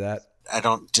 I see that. I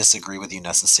don't disagree with you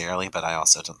necessarily, but I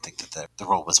also don't think that the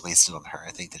role was wasted on her.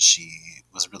 I think that she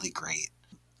was really great,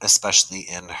 especially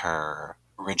in her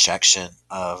rejection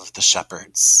of the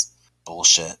Shepherds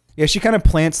bullshit. Yeah, she kind of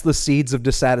plants the seeds of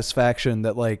dissatisfaction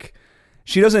that like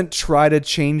she doesn't try to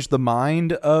change the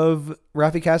mind of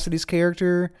Raffi Cassidy's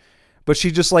character, but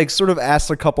she just like sort of asks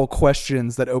a couple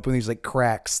questions that open these like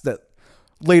cracks that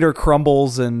later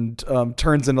crumbles and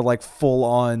turns into like full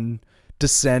on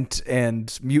dissent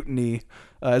and mutiny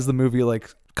as the movie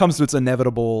like comes to its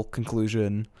inevitable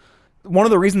conclusion. One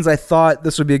of the reasons I thought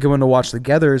this would be a good one to watch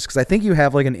together is because I think you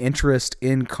have like an interest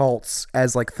in cults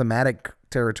as like thematic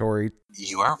territory.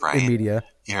 You are right. In media.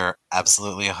 You're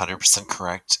absolutely 100%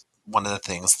 correct. One of the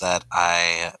things that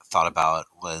I thought about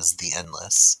was The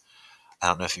Endless. I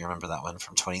don't know if you remember that one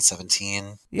from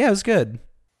 2017. Yeah, it was good.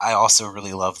 I also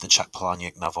really love the Chuck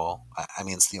Palahniuk novel. I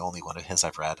mean, it's the only one of his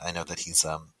I've read. I know that he's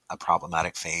a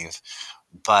problematic fave,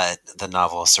 but the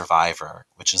novel Survivor,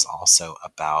 which is also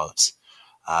about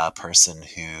a person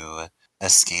who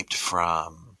escaped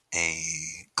from a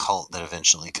cult that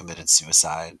eventually committed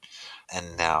suicide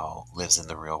and now lives in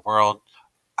the real world.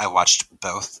 I watched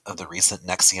both of the recent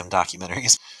NXIVM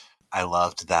documentaries. I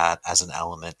loved that as an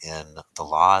element in The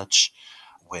Lodge,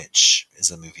 which is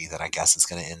a movie that I guess is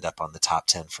going to end up on the top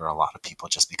 10 for a lot of people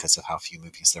just because of how few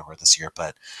movies there were this year,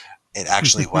 but it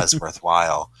actually was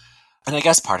worthwhile. And I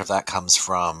guess part of that comes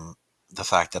from the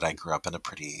fact that I grew up in a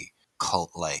pretty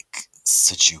cult-like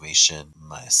situation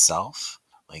myself.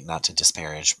 Like, not to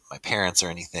disparage my parents or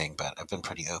anything, but I've been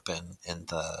pretty open in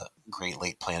the Great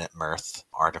Late Planet Mirth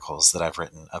articles that I've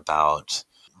written about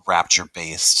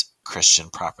rapture-based Christian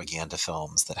propaganda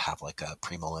films that have like a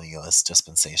premillennialist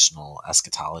dispensational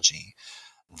eschatology.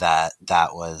 That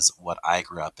was what I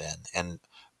grew up in, and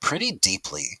pretty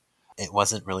deeply. It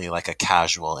wasn't really like a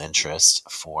casual interest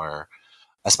for,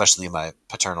 especially my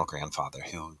paternal grandfather,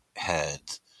 who had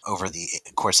over the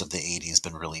course of the 80s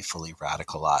been really fully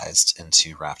radicalized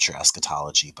into rapture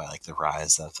eschatology by like the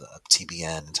rise of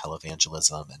TBN and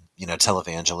televangelism, and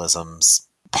televangelism's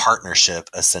partnership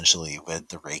essentially with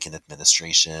the Reagan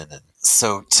administration. And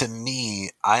so to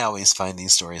me, I always find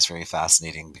these stories very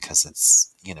fascinating because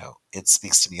it's, it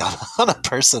speaks to me on a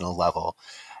personal level.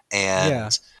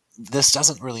 And this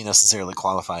doesn't really necessarily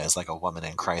qualify as like a woman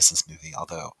in crisis movie,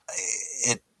 although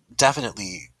it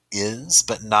definitely is,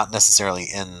 but not necessarily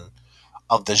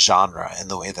of the genre in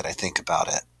the way that I think about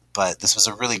it. But this was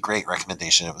a really great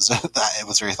recommendation. It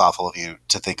was very thoughtful of you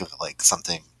to think of like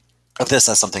something of this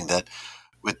as something that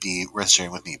would be worth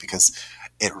sharing with me, because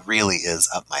it really is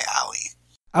up my alley.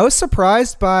 I was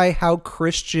surprised by how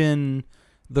Christian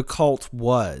the cult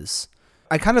was.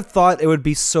 I kind of thought it would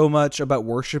be so much about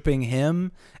worshiping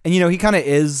him. And, he kind of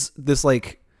is this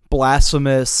like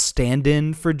blasphemous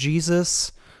stand-in for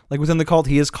Jesus. Like within the cult,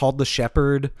 he is called the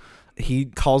shepherd. He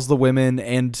calls the women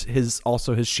and his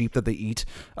sheep that they eat,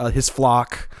 his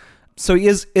flock. So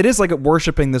it is like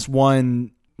worshiping this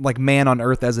one like man on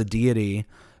earth as a deity.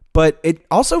 But it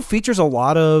also features a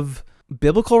lot of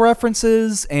biblical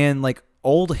references and like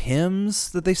old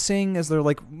hymns that they sing as they're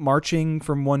like marching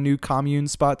from one new commune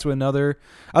spot to another.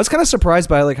 I was kind of surprised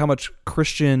by like how much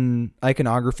Christian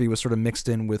iconography was sort of mixed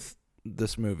in with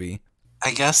this movie.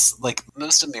 I guess like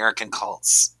most American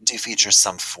cults do feature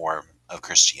some form of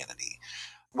Christianity,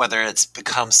 whether it's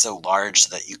become so large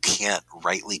that you can't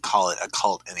rightly call it a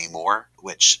cult anymore,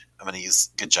 which I'm going to use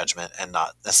good judgment and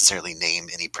not necessarily name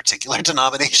any particular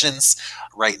denominations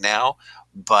right now,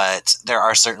 But there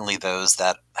are certainly those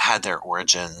that had their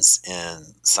origins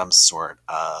in some sort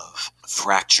of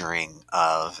fracturing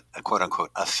of a quote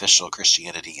unquote official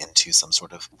Christianity into some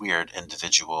sort of weird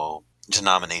individual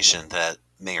denomination that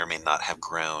may or may not have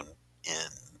grown in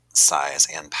size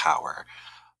and power.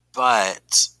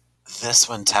 But this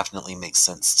one definitely makes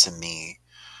sense to me,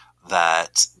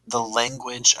 that the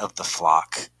language of the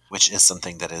flock, which is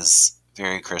something that is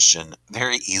very Christian,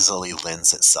 very easily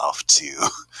lends itself to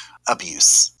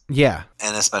abuse. Yeah.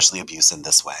 And especially abuse in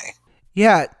this way.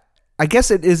 Yeah. I guess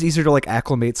it is easier to like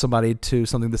acclimate somebody to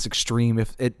something this extreme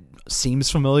if it seems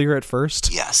familiar at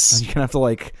first. Yes. And you kind of have to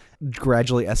like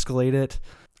gradually escalate it.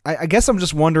 I guess I'm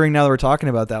just wondering, now that we're talking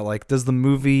about that, like, does the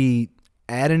movie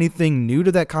add anything new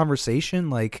to that conversation?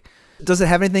 Like, does it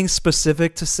have anything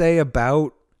specific to say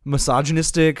about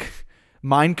misogynistic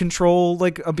mind control,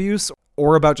 like abuse,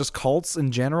 or about just cults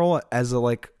in general as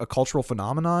a cultural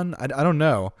phenomenon? I don't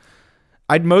know.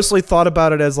 I'd mostly thought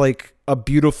about it as like a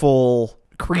beautiful,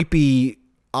 creepy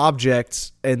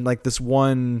object and like this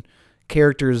one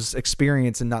character's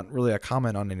experience, and not really a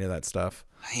comment on any of that stuff.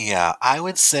 Yeah, I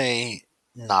would say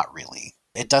not really.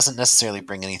 It doesn't necessarily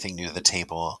bring anything new to the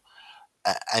table.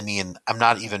 I mean, I'm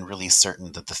not even really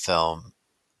certain that the film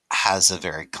has a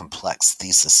very complex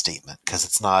thesis statement, because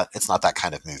it's not that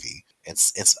kind of movie.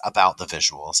 It's about the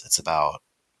visuals. It's about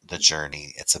the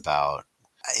journey. It's about,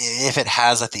 if it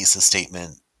has a thesis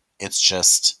statement, it's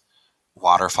just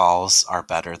waterfalls are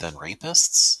better than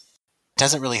rapists.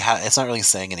 It's not really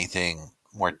saying anything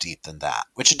more deep than that,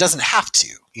 which it doesn't have to,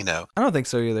 you know. I don't think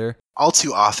so either. All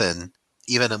too often,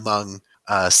 even among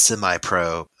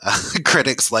semi-pro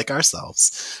critics like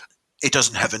ourselves, it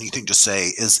doesn't have anything to say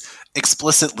is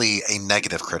explicitly a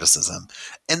negative criticism.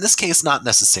 In this case, not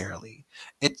necessarily.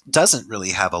 It doesn't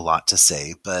really have a lot to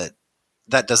say, but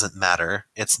that doesn't matter.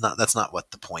 That's not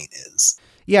what the point is.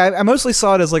 Yeah, I mostly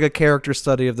saw it as like a character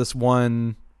study of this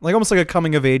one, like almost like a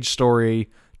coming of age story,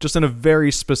 just in a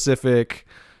very specific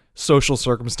social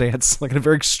circumstance, like in a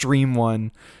very extreme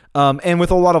one, and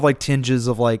with a lot of like tinges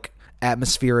of like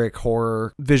atmospheric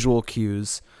horror visual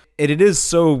cues. And it is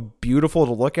so beautiful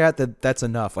to look at that's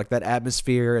enough. Like that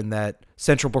atmosphere and that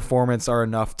central performance are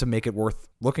enough to make it worth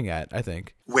looking at, I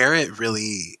think. Where it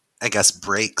really, I guess,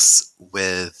 breaks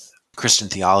with Christian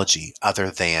theology, other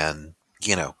than,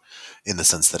 you know, in the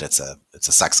sense that it's a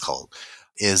sex cult,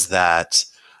 is that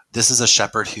this is a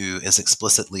shepherd who is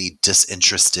explicitly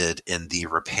disinterested in the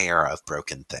repair of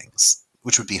broken things,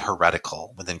 which would be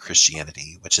heretical within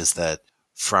Christianity, which is that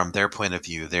from their point of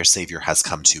view, their Savior has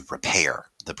come to repair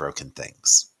the broken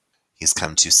things. He's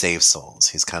come to save souls.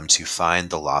 He's come to find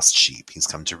the lost sheep. He's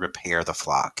come to repair the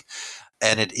flock.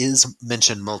 And it is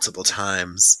mentioned multiple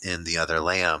times in The Other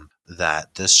Lamb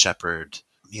that this shepherd,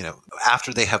 you know,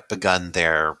 after they have begun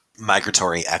their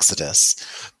migratory exodus,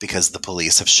 because the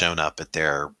police have shown up at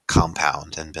their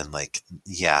compound and been like,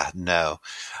 yeah, no.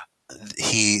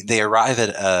 They arrive at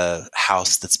a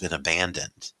house that's been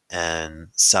abandoned, and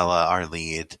Sella, our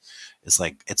lead, is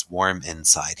like, it's warm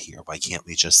inside here. Why can't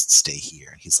we just stay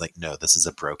here? He's like, no, this is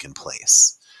a broken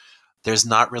place. There's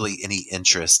not really any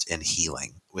interest in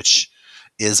healing, which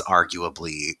is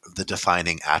arguably the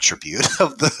defining attribute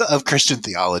of Christian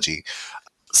theology.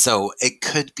 So it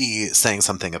could be saying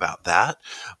something about that,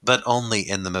 but only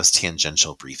in the most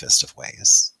tangential, briefest of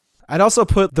ways. I'd also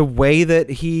put the way that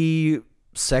he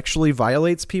sexually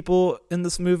violates people in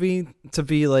this movie to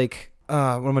be like, what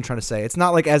am I trying to say? It's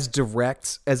not like as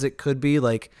direct as it could be.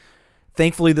 Like,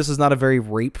 thankfully, this is not a very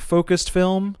rape-focused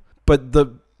film, but the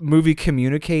movie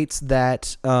communicates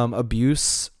that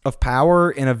abuse of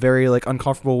power in a very like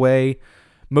uncomfortable way,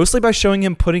 mostly by showing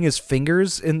him putting his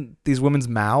fingers in these women's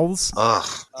mouths.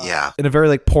 Ugh, yeah. In a very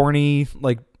like porny,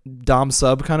 like dom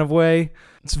sub kind of way.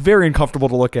 It's very uncomfortable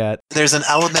to look at. There's an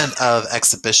element of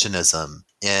exhibitionism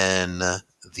in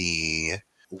the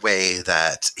way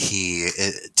that he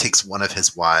takes one of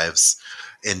his wives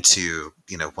into,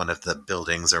 you know, one of the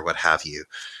buildings or what have you,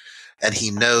 and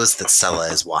he knows that Sella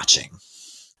is watching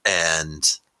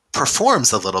and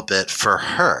performs a little bit for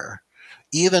her,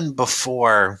 even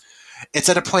before. It's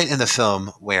at a point in the film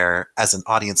where, as an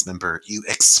audience member, you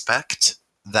expect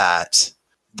that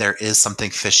there is something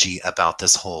fishy about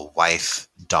this whole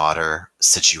wife-daughter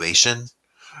situation,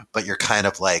 but you're kind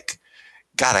of like,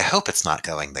 God, I hope it's not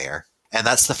going there. And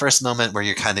that's the first moment where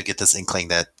you kind of get this inkling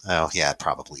that, oh, yeah, it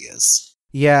probably is.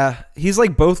 Yeah, he's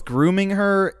like both grooming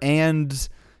her and,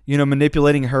 you know,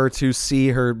 manipulating her to see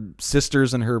her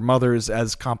sisters and her mothers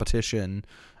as competition.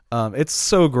 It's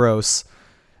so gross.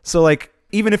 So, like,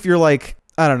 even if you're like,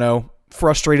 I don't know,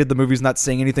 frustrated the movie's not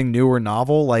saying anything new or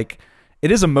novel, like,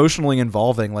 it is emotionally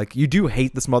involving. Like, you do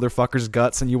hate this motherfucker's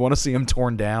guts and you want to see him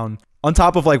torn down, on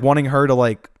top of like wanting her to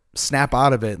like snap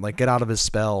out of it and like get out of his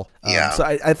spell. So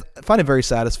I find it very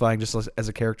satisfying just as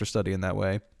a character study in that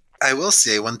way. I will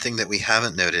say one thing that we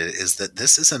haven't noted is that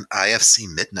this is an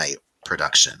IFC Midnight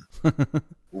production,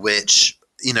 which,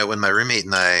 you know, when my roommate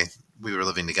and we were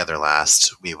living together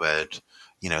last, we would,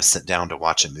 you know, sit down to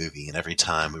watch a movie, and every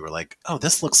time we were like, oh,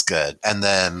 this looks good. And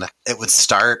then it would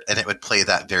start and it would play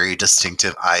that very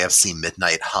distinctive IFC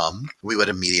Midnight hum. We would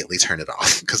immediately turn it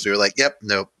off because we were like, yep,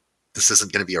 nope, this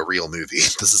isn't going to be a real movie.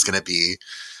 This is going to be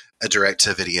a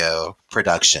direct-to-video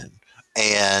production.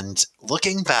 And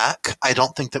looking back, I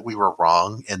don't think that we were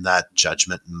wrong in that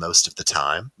judgment most of the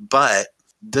time. But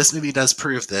this movie does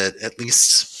prove that, at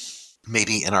least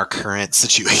maybe in our current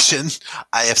situation,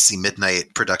 IFC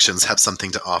Midnight productions have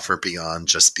something to offer beyond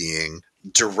just being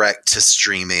direct to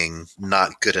streaming,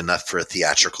 not good enough for a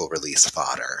theatrical release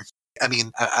fodder. I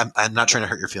mean, I'm not trying to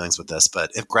hurt your feelings with this,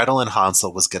 but if Gretel and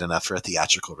Hansel was good enough for a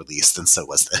theatrical release, then so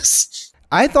was this.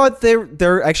 I thought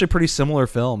they're actually pretty similar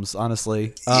films,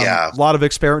 honestly. Yeah. A lot of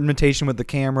experimentation with the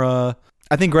camera.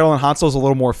 I think Gretel and Hansel is a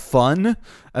little more fun.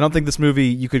 I don't think this movie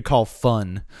you could call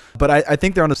fun, but I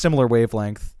think they're on a similar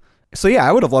wavelength. So yeah,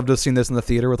 I would have loved to have seen this in the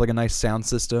theater with like a nice sound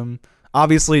system.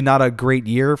 Obviously not a great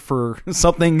year for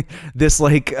something this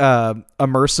like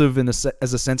immersive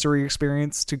as a sensory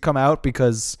experience to come out,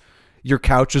 because your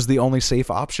couch is the only safe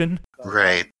option.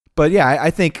 Right. But yeah, I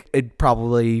think it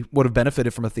probably would have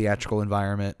benefited from a theatrical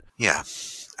environment. Yeah,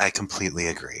 I completely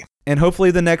agree. And hopefully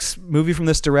the next movie from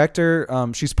this director,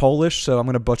 she's Polish, so I'm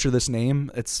going to butcher this name.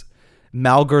 It's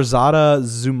Małgorzata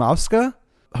Zumowska.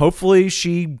 Hopefully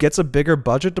she gets a bigger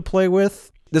budget to play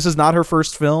with. This is not her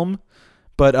first film,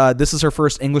 but this is her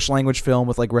first English language film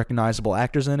with like recognizable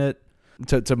actors in it,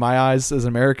 to my eyes as an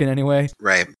American anyway.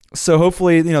 Right. So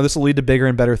hopefully, you know, this will lead to bigger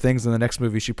and better things, and the next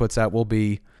movie she puts out will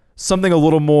be something a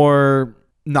little more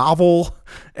novel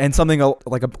and something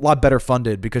like a lot better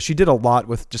funded, because she did a lot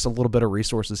with just a little bit of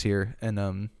resources here,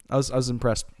 and I was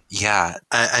impressed. Yeah,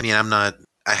 I mean,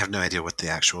 I have no idea what the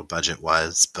actual budget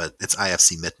was, but it's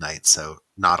IFC Midnight, so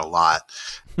not a lot.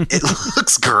 It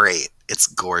looks great. It's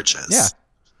gorgeous. Yeah.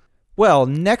 Well,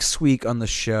 next week on the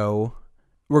show,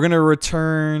 we're going to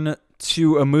return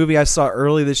to a movie I saw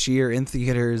early this year in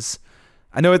theaters.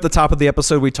 I know at the top of the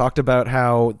episode we talked about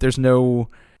how there's no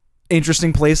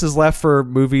interesting places left for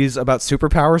movies about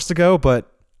superpowers to go,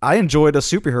 but I enjoyed a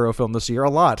superhero film this year a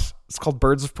lot. It's called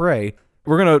Birds of Prey.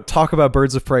 We're going to talk about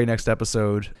Birds of Prey next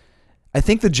episode. I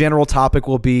think the general topic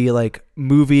will be like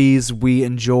movies we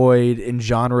enjoyed in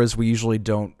genres we usually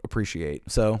don't appreciate.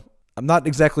 So I'm not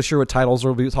exactly sure what titles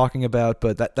we'll be talking about,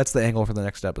 but that's the angle for the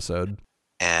next episode.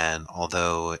 And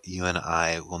although you and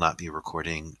I will not be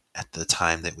recording at the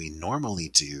time that we normally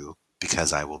do,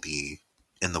 because I will be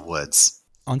in the woods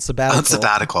on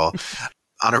sabbatical,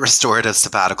 on a restorative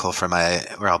sabbatical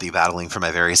where I'll be battling for my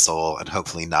very soul and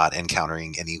hopefully not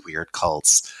encountering any weird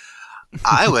cults,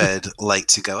 I would like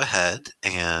to go ahead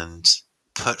and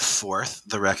put forth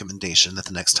the recommendation that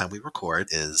the next time we record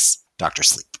is Dr.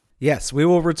 Sleep. Yes, we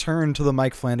will return to the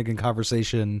Mike Flanagan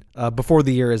conversation before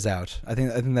the year is out. I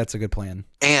think that's a good plan.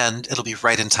 And it'll be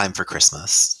right in time for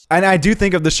Christmas. And I do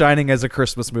think of The Shining as a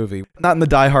Christmas movie. Not in the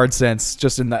Die Hard sense,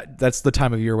 just in that's the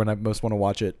time of year when I most want to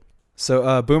watch it.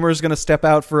 So Boomer's going to step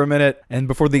out for a minute, and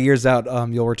before the year's out,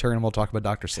 you'll return and we'll talk about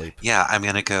Dr. Sleep. Yeah, I'm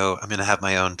going to have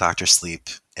my own Dr. Sleep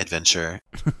adventure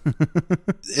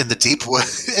in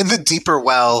the deeper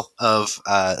well of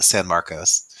San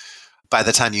Marcos. By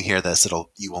the time you hear this,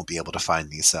 you won't be able to find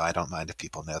me, so I don't mind if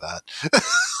people know that.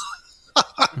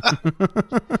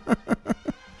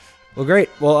 Well, great.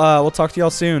 Well, we'll talk to y'all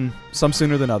soon. Some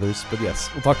sooner than others, but yes,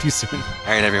 we'll talk to you soon. All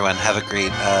right, everyone. Have a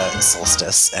great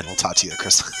solstice, and we'll talk to you at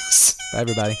Christmas. Bye,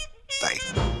 everybody. Bye.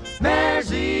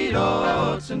 Mares eat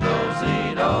oats and does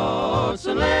eat oats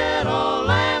and little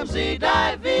lambs eat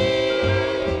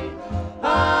ivy.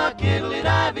 A kiddly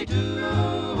divey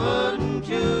too, wouldn't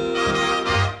you?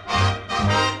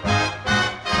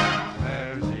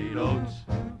 Mares eat oats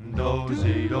and does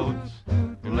eat oats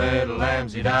and little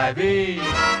lambs eat ivy.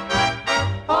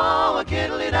 Oh, a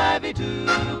kiddly divey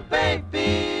too,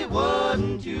 baby,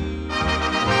 wouldn't you?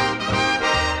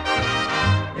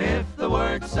 If the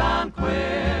words sound queer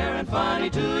and funny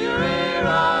to your ear,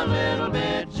 a little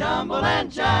bit jumble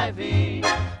and jivey,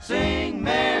 sing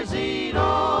mares eat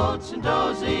oats and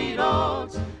does eat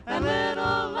oats and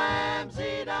little lambs